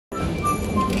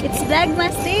It's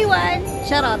Vlogmas Day 1!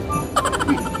 Charot!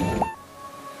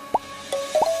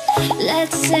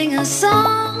 Let's sing a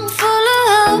song full of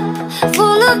hope,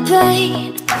 full of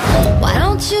pain. Why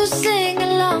don't you sing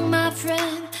along, my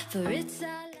friend? For it's our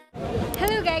life.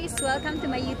 Hello guys! Welcome to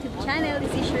my YouTube channel.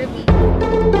 This is Sherbie.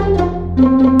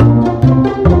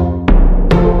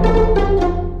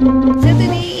 So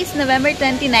today is November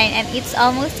 29 and it's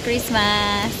almost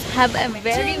Christmas. Have a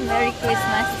very Merry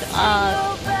Christmas to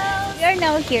all. We are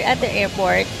now here at the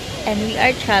airport and we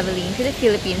are traveling to the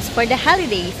Philippines for the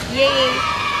holidays. Yay!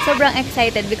 Sobrang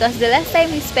excited because the last time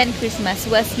we spent Christmas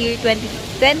was year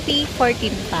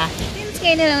 2014 pa. Since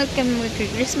ngayon na lang kami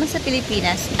mag-Christmas sa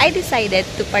Pilipinas, I decided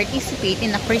to participate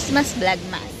in a Christmas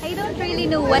Vlogmas. I don't really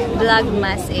know what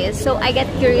Vlogmas is, so I got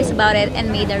curious about it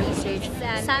and made a research.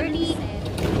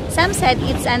 Some said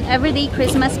it's an everyday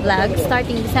Christmas vlog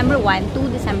starting December 1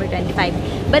 to December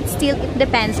 25. But still, it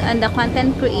depends on the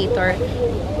content creator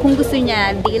kung gusto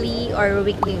niya daily or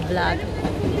weekly vlog.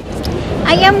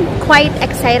 I am quite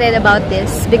excited about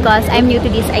this because I'm new to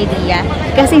this idea.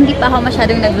 Kasi hindi pa ako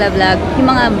masyadong nag-vlog.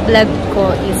 Yung mga vlog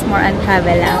ko is more on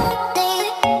travel lang.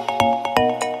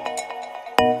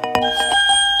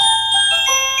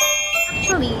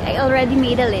 Actually, I already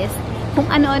made a list kung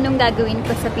ano-anong gagawin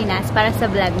ko sa Pinas para sa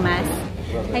Vlogmas.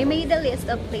 I made a list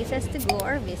of places to go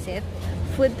or visit,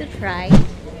 food to try,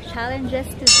 challenges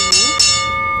to do,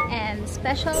 and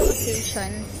special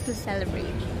occasions to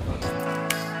celebrate.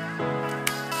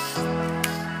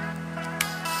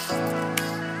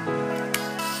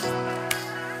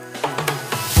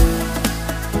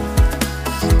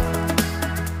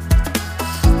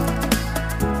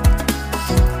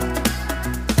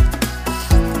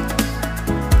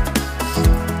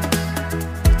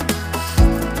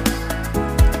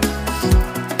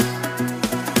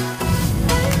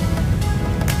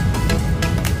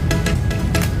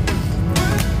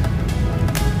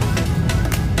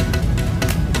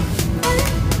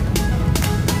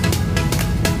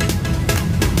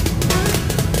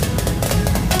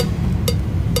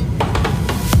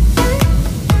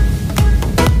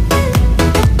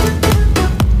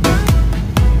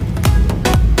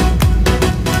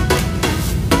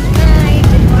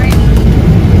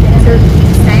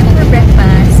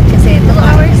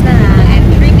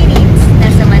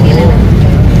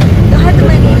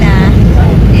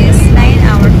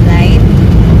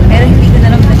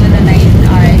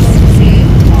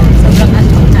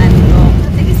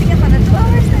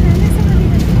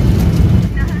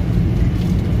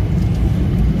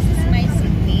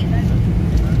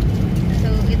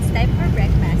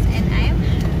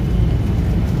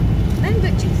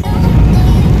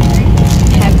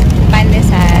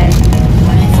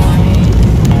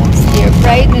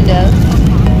 Fried noodles.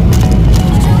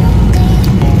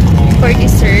 For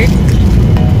dessert,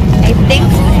 I think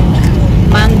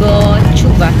mango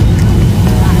chuba.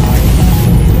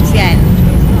 Yan.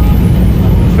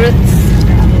 Fruits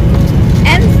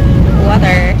and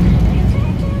water.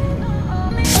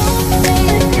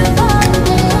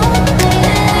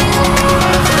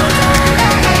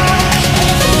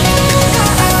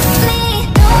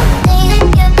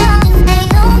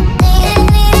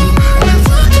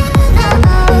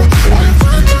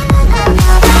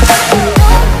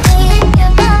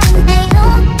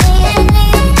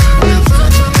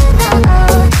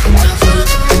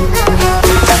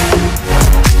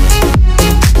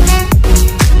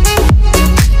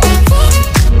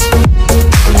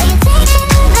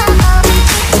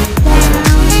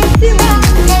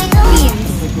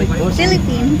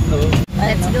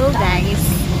 Let's go guys.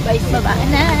 Baba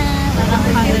na.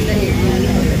 Thank you.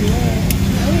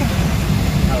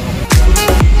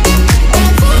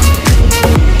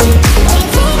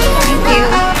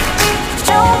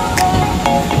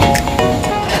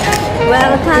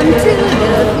 Welcome to the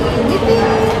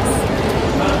Philippines.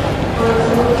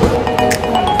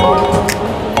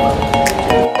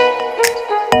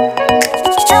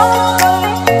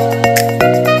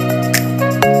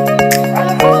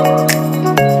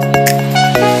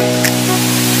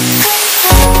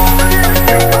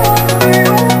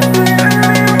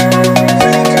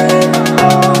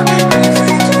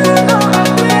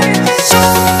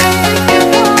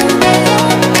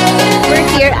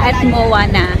 MOA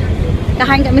na.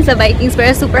 Kakain kami sa Vikings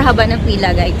pero super haba ng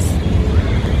pila guys.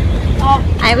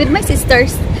 I'm with my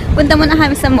sisters. Punta muna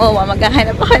kami sa MOA.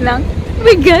 Maghahanap ako ng oh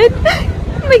my god!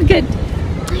 Oh my god!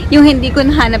 Yung hindi ko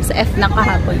nahanap sa F na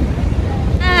kahapon.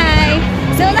 Hi!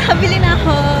 So nakabili na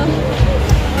ako.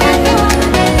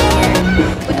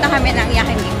 Punta kami ng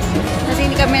Yakiniks. Kasi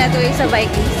hindi kami natuloy sa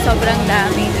Vikings. Sobrang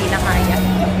dami. Hindi na kaya.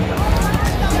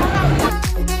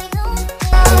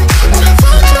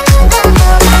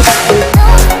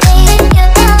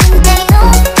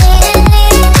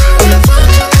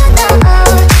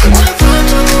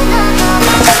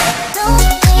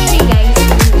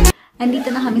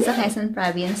 Andito na kami sa Quezon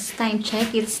Province. Time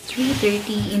check, it's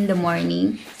 3:30 in the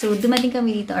morning. So, dumating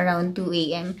kami dito around 2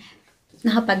 a.m.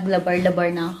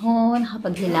 Nakapaglabar-labar na ako,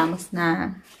 nakapaghilamos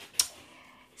na.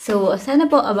 So, sana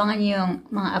po abangan niyo yung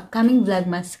mga upcoming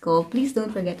vlogmas ko. Please don't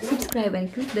forget to subscribe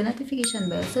and click the notification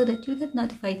bell so that you get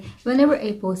notified whenever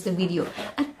I post a video.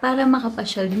 At para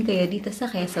makapasyal din kayo dito sa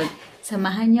Quezon,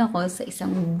 samahan niyo ako sa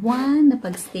isang buwan na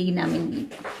pagstay namin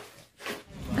dito.